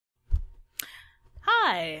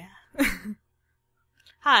Hi!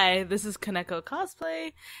 Hi, this is Kaneko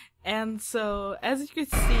Cosplay, and so, as you can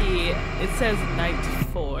see, it says night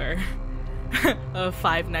 4 of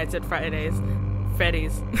 5 Nights at Freddy's.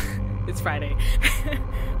 It's Friday.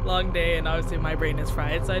 Long day, and obviously my brain is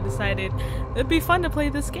fried, so I decided it'd be fun to play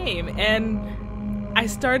this game, and I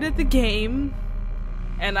started the game,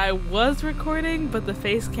 and I was recording, but the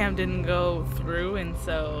facecam didn't go through, and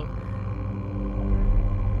so,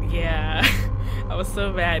 yeah, I was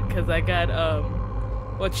so mad, because I got,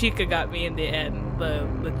 well, Chica got me in the end,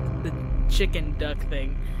 the chicken duck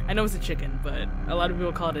thing. I know it's a chicken, but a lot of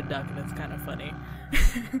people call it a duck, and it's kind of funny.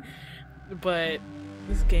 But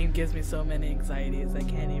this game gives me so many anxieties I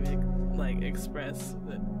can't even, like, express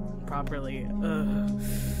it properly.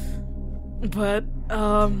 But,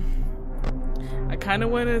 I kind of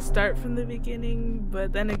want to start from the beginning,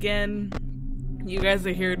 but then again, you guys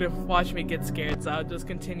are here to watch me get scared, so I'll just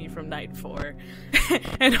continue from night 4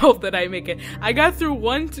 and hope that I make it. I got through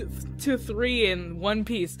 1 to 3 in one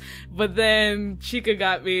piece, but then Chica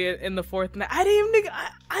got me in the 4th night. I didn't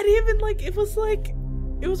even like, it was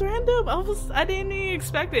random. I didn't even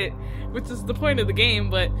expect it, which is the point of the game,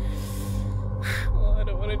 but well, I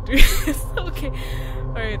don't want to do this. Okay.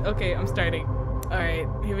 Alright, okay, I'm starting. Alright,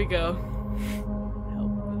 here we go.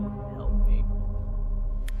 Help me.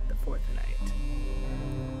 The 4th night.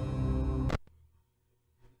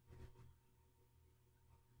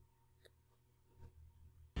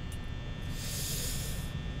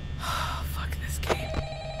 Fuck this game.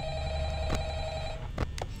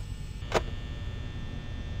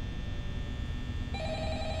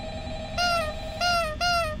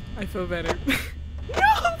 I feel better.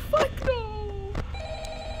 No! Fuck no!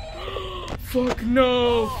 Fuck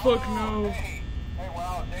no! Fuck no! Hey,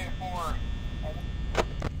 wow, day 4.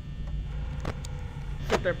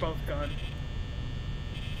 Shit, they're both gone.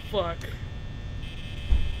 Fuck.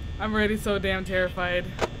 I'm already so damn terrified.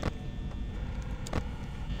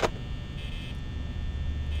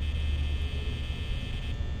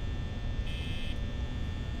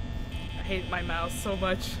 I hate my mouse so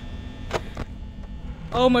much.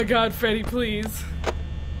 Oh my god, Freddy, please.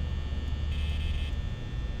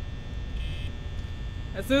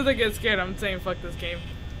 As soon as I get scared, I'm saying fuck this game.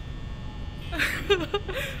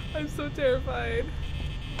 I'm so terrified.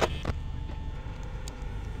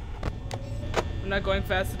 I'm not going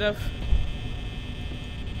fast enough.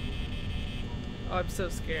 Oh, I'm so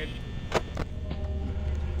scared.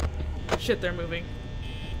 Shit, they're moving.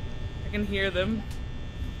 I can hear them.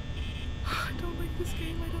 I don't like this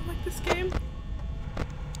game. I don't like this game.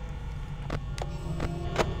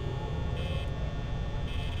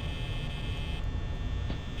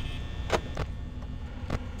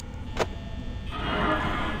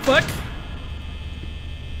 Fuck!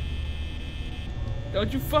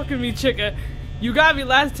 Don't you fuck with me, Chica. You got me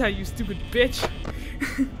last time, you stupid bitch.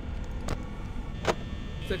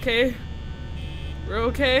 It's okay. We're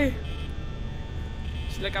okay.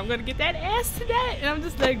 She's like, I'm gonna get that ass tonight. And I'm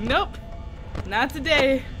just like, nope. Not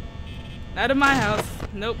today. Not in my house.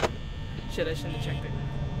 Nope. Shit, I shouldn't have checked it.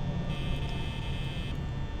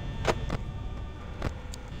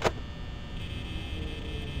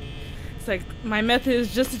 It's like, my method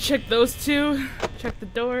is just to check those two. Check the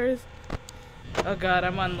doors. Oh god,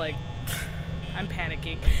 I'm on like... I'm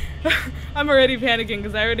panicking. I'm already panicking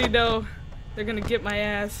because I already know they're gonna get my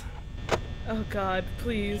ass. Oh god,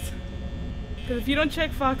 please. Because if you don't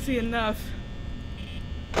check Foxy enough...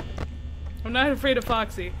 I'm not afraid of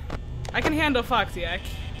Foxy. I can handle Foxy. I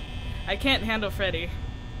can't handle Freddy.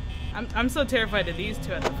 I'm so terrified of these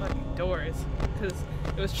two at the fucking doors. Because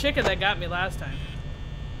it was Chica that got me last time.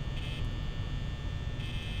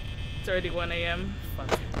 It's already 1 AM.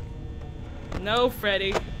 Fuck. No,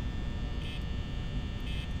 Freddy.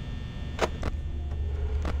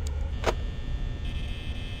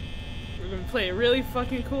 We're gonna play it really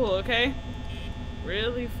fucking cool, okay?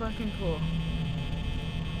 Really fucking cool.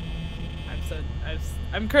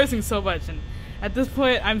 I'm cursing so much, and at this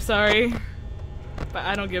point, I'm sorry, but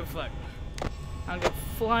I don't give a fuck. I don't give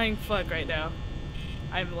a flying fuck right now.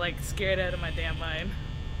 I'm like scared out of my damn mind.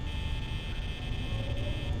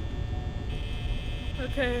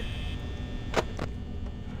 Okay.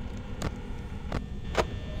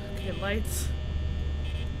 Okay, lights.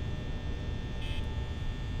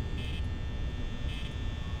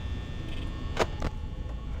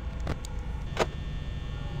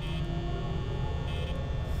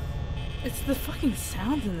 It's the fucking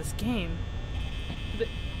sounds in this game.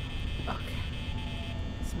 Okay.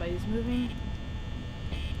 Somebody's moving.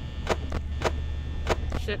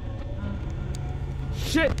 Shit.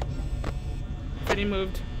 Shit! Freddy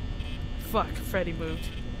moved. Fuck, Freddy moved.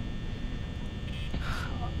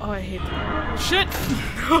 Oh, I hate that. Shit!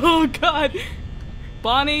 Oh god!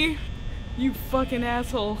 Bonnie! You fucking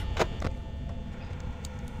asshole.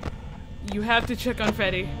 You have to check on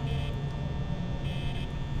Freddy.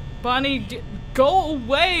 Bonnie, go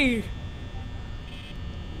away!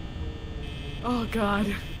 Oh god.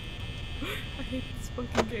 I hate this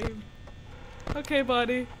fucking game. Okay,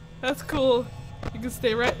 Bonnie. That's cool. You can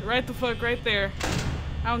stay right the fuck right there.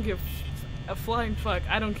 I don't give a flying fuck.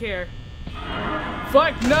 I don't care.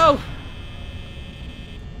 Fuck, no!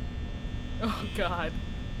 Oh god.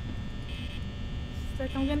 It's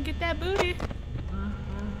like I'm gonna get that booty.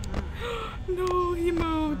 No, he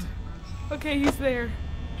moved. Okay, he's there.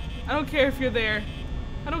 I don't care if you're there.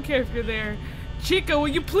 I don't care if you're there. Chica, will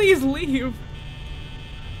you please leave?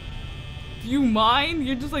 Do you mind?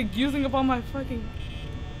 You're just like using up all my fucking...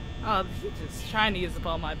 Oh, he's just trying to use up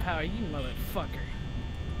all my power, you motherfucker.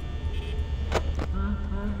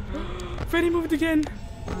 Freddy moved again.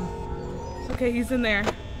 Okay, he's in there.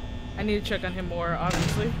 I need to check on him more,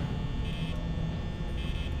 obviously.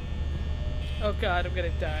 Oh god, I'm gonna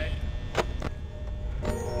die.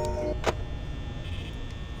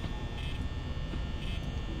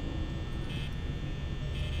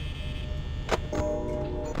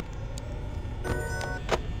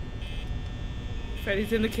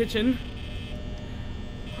 Freddy's in the kitchen.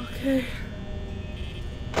 Okay.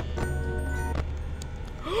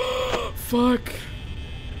 Fuck.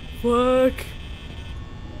 Fuck.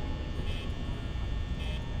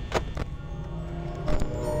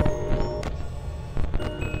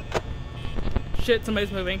 Shit,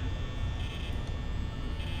 somebody's moving.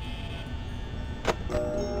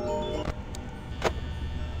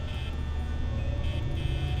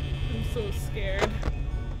 I'm so scared.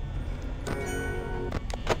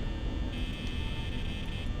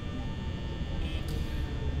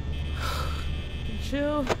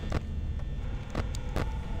 Chill.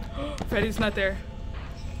 Freddy's not there.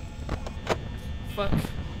 Fuck.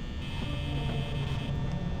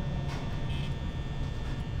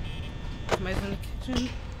 Somebody's in the kitchen.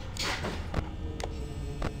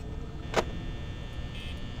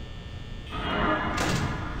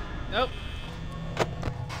 Nope.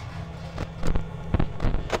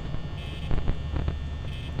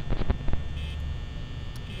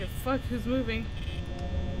 Okay, fuck, who's moving?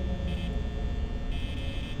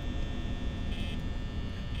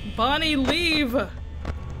 Bonnie, leave!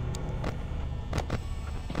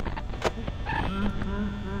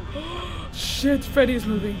 Shit, Freddy's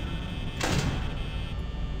moving.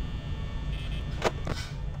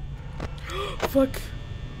 Fuck.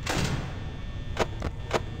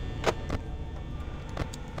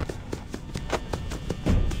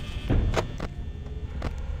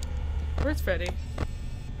 Where's Freddy?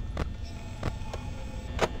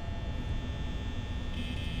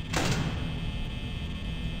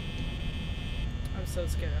 I'm so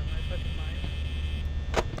scared out of my fucking mind.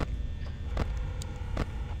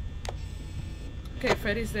 Okay,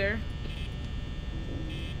 Freddy's there.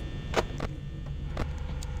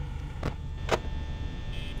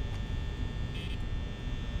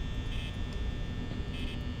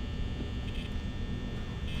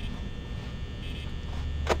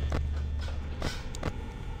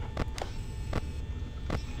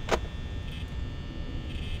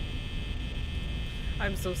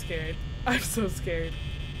 I'm so scared. I'm so scared.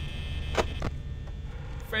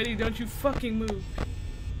 Freddy, don't you fucking move.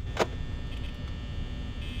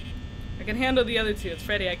 I can handle the other two. It's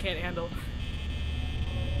Freddy I can't handle.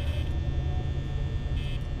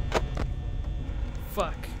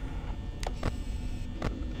 Fuck.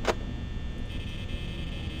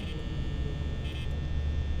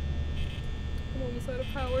 I'm almost out of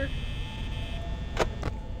power.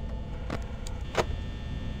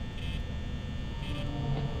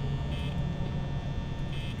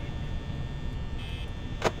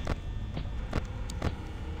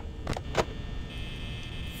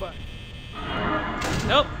 Fuck.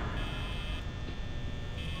 Nope.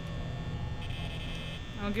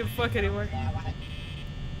 I don't give a fuck anymore. I'm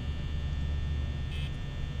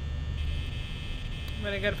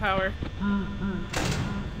running out of power.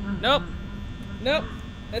 Nope. Nope.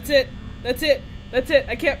 That's it. That's it. That's it.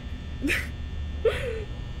 I can't.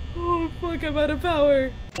 Oh fuck, I'm out of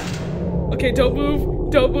power. Okay, don't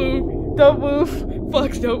move. Don't move. Don't move.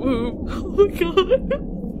 Fuck, don't move. Oh my god.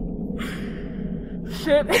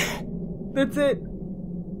 Shit. That's it.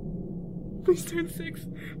 Please turn 6.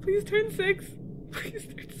 Please turn 6. Please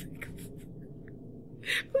turn 6.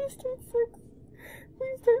 Please turn 6.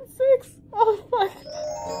 Please turn 6. Oh fuck.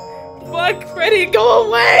 Fuck, Freddy, go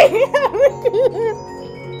away!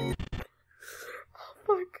 Oh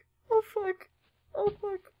fuck. Oh fuck. Oh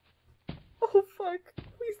fuck. Oh fuck.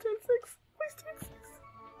 Please sex. Please do sex.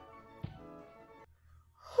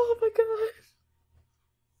 Oh my god.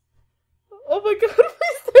 Oh my god,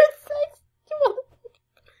 please do sex.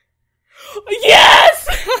 Yes!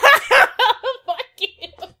 Fuck you.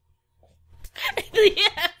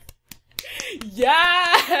 Yes.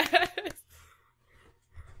 Yes.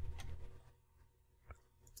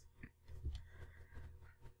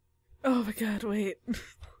 Oh my god, wait.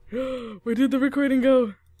 Where did the recording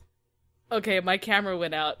go? Okay, my camera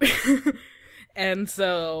went out. And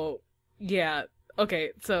so, yeah.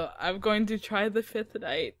 Okay, so I'm going to try the 5th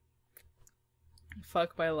night.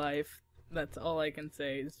 Fuck my life. That's all I can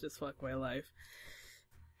say is just fuck my life.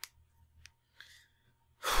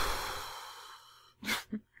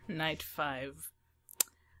 Night 5.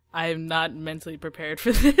 I am not mentally prepared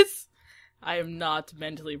for this. I am not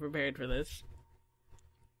mentally prepared for this.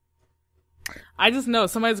 I just know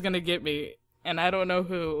somebody's gonna get me, and I don't know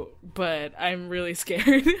who, but I'm really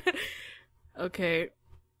scared. Okay.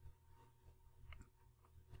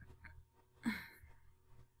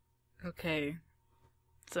 Okay.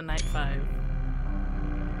 So night 5.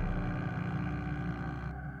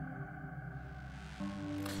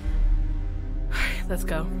 Let's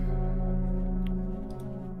go.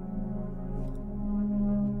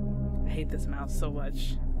 I hate this mouse so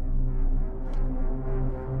much.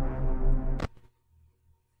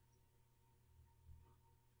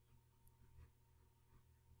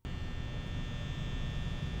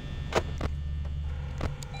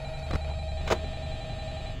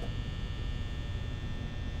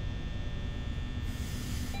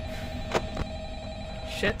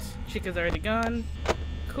 Shit, Chica's already gone.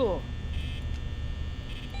 Cool.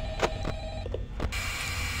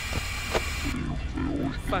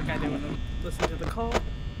 Fuck, I didn't want to listen to the call.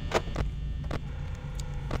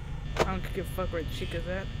 I don't give a fuck where Chica's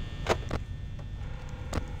at.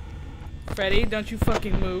 Freddy, don't you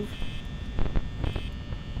fucking move.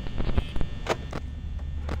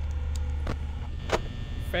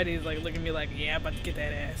 Freddy's like looking at me like, yeah, I'm about to get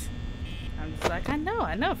that ass. I'm just like, I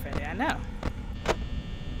know, Freddy, I know.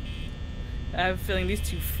 I have a feeling these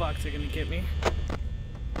two fucks are gonna get me.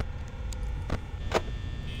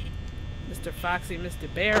 Mr. Foxy,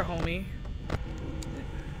 Mr. Bear, homie.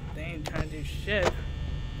 They ain't trying to do shit.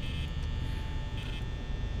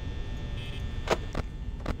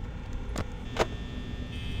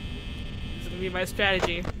 This is gonna be my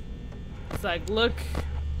strategy. It's like, look.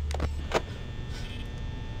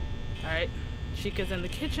 Alright, Chica's in the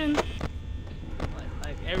kitchen.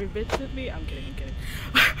 Like every bitch should be. I'm kidding.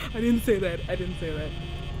 I didn't say that.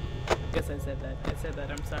 Yes, I said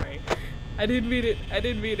that. I'm sorry. I didn't mean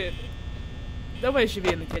it. Nobody should be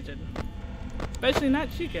in the kitchen. Especially not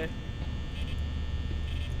Chica.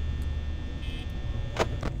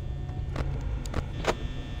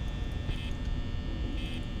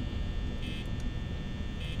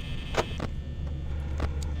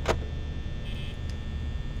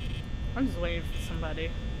 I'm just waiting for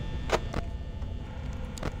somebody.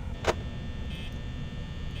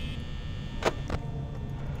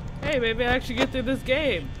 Hey, maybe I actually get through this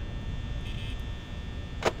game.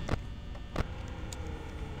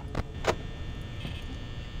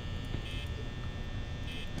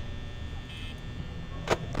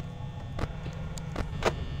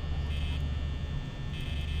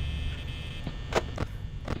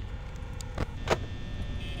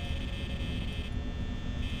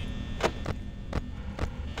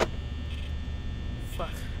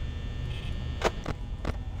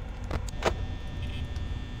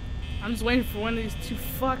 I'm just waiting for one of these two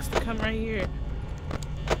fucks to come right here.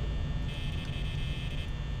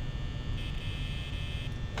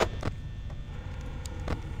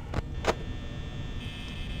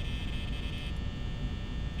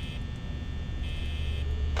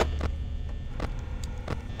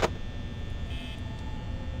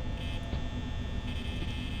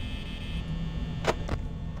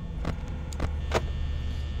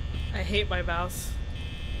 I hate my mouse.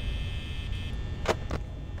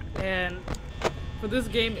 And for this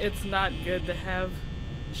game, it's not good to have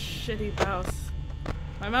a shitty mouse.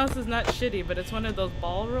 My mouse is not shitty, but it's one of those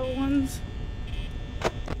ball roll ones.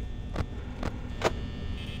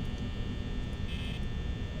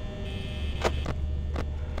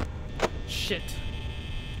 Shit.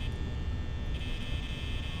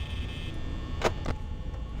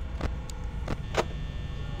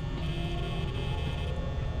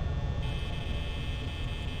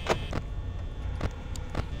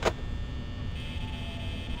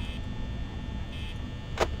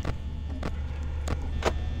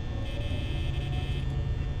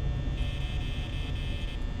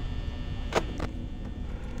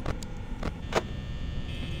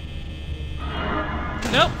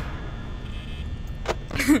 Nope.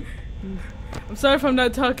 I'm sorry if I'm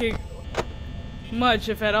not talking much,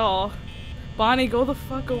 if at all. Bonnie, go the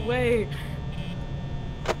fuck away.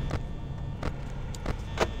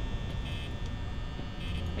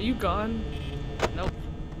 Are you gone? Nope.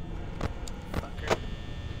 Fucker.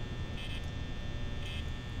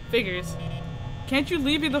 Figures. Can't you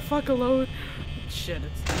leave me the fuck alone? Shit,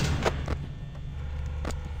 it's...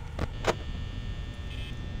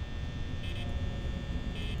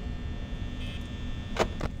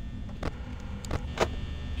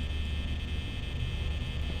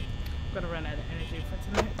 I'm gonna run out of energy for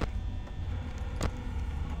tonight.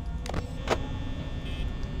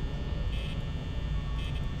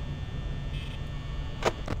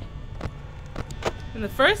 In the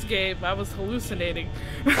first game, I was hallucinating.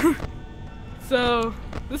 So,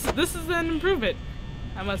 this is an improvement,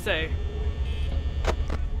 I must say.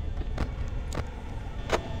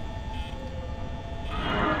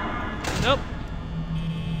 Nope.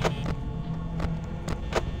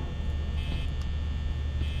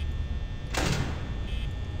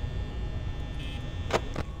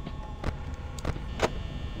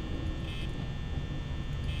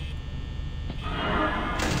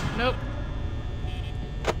 Nope.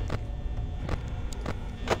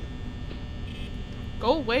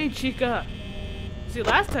 Go away, chica. See,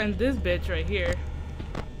 last time this bitch right here.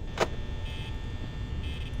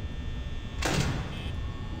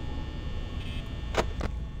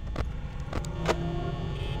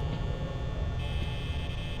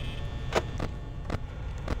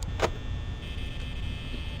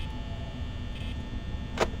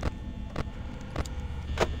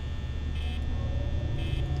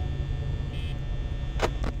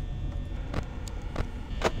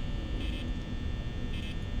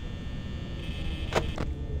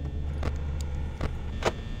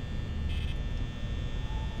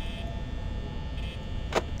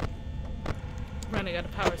 Running out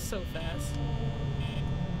of power so fast.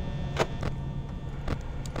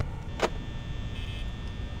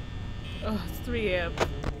 Oh, it's 3 AM.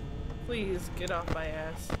 Please get off my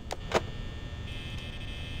ass.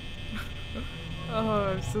 Oh,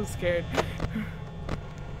 I'm so scared.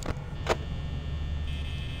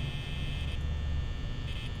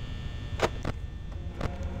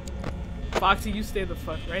 Foxy, you stay the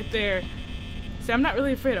fuck right there. See, I'm not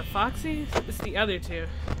really afraid of Foxy. It's the other two.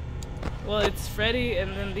 Well, it's Freddy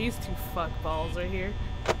and then these two fuckballs right here.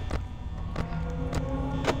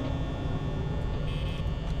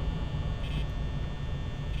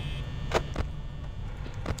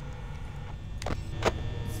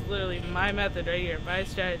 It's literally my method right here, my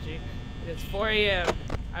strategy. It's 4 AM.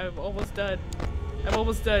 I'm almost done. I'm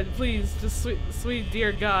almost done. Please, just sweet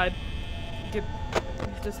dear God.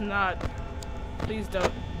 Just not. Please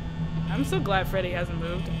don't. I'm so glad Freddy hasn't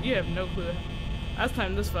moved. You have no clue. Last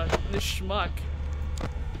time this schmuck.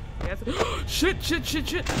 Shit, shit, shit,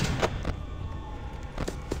 shit.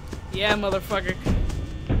 Yeah, motherfucker.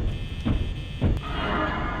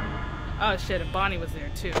 Oh shit, and Bonnie was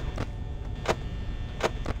there too.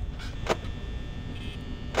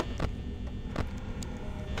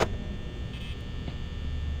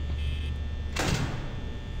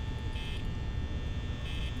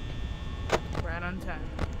 Right on time.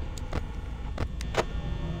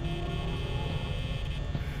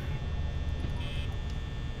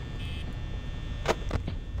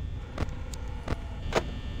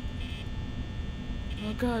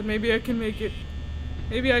 Oh god, maybe I can make it.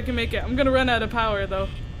 Maybe I can make it. I'm gonna run out of power though.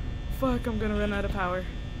 Fuck, I'm gonna run out of power.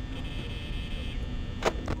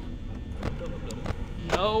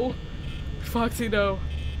 No. Foxy, no.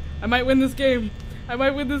 I might win this game. I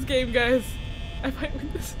might win this game, guys. I might win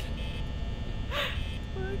this game.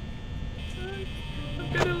 Fuck. Fuck.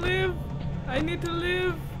 I'm gonna live. I need to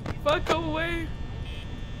live. Fuck, go away.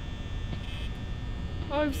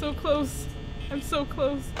 Oh, I'm so close. I'm so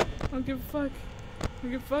close. I don't give a fuck. I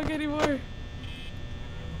don't give a fuck anymore.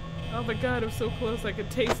 Oh my god, I'm so close. I can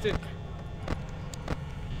taste it.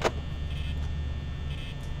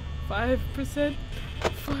 5%?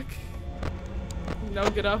 Fuck. No,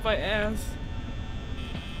 get off my ass.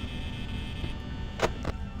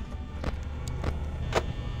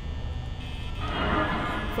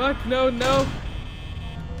 Fuck, no, no.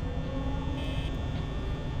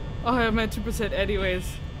 Oh, I'm at 2% anyways.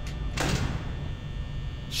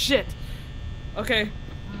 Shit. Okay.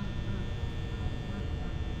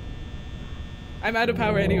 I'm out of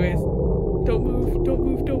power anyways. Don't move, don't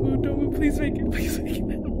move, don't move, don't move. Please make it, please make it.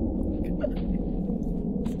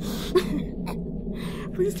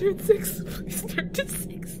 Please turn 6. Please turn to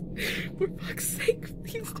 6. For fuck's sake,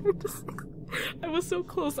 please turn to 6. I was so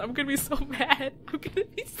close. I'm gonna be so mad. I'm gonna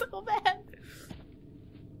be so mad.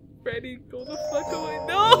 Freddy, go the fuck away.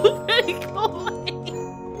 No! Freddy, go away!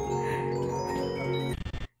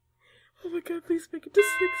 Oh my god, please make it to 6.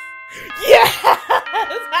 Yes!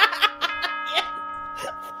 Yes!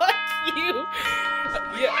 Fuck you!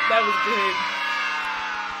 Yeah, that was great.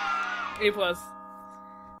 A+.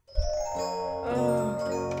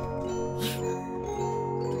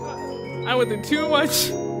 I went through too much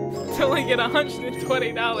to only get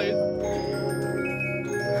 $120.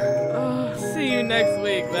 See you next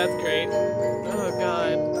week. That's great. Oh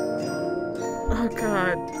god. Oh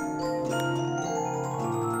god.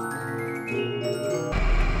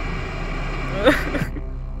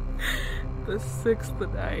 The 6th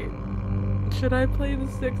night. Should I play the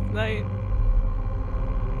 6th night?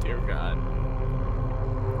 Dear god.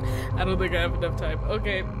 I don't think I have enough time.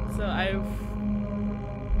 Okay, so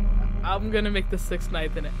I'm gonna make the 6th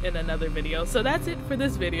night in another video. So that's it for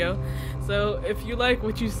this video. So if you like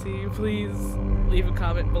what you see, please leave a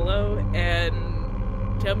comment below and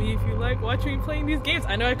tell me if you like watching me playing these games.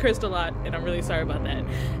 I know I cursed a lot and I'm really sorry about that.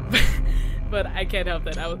 But I can't help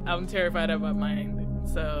that. I'm terrified of my mind.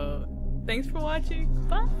 So thanks for watching.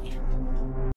 Bye.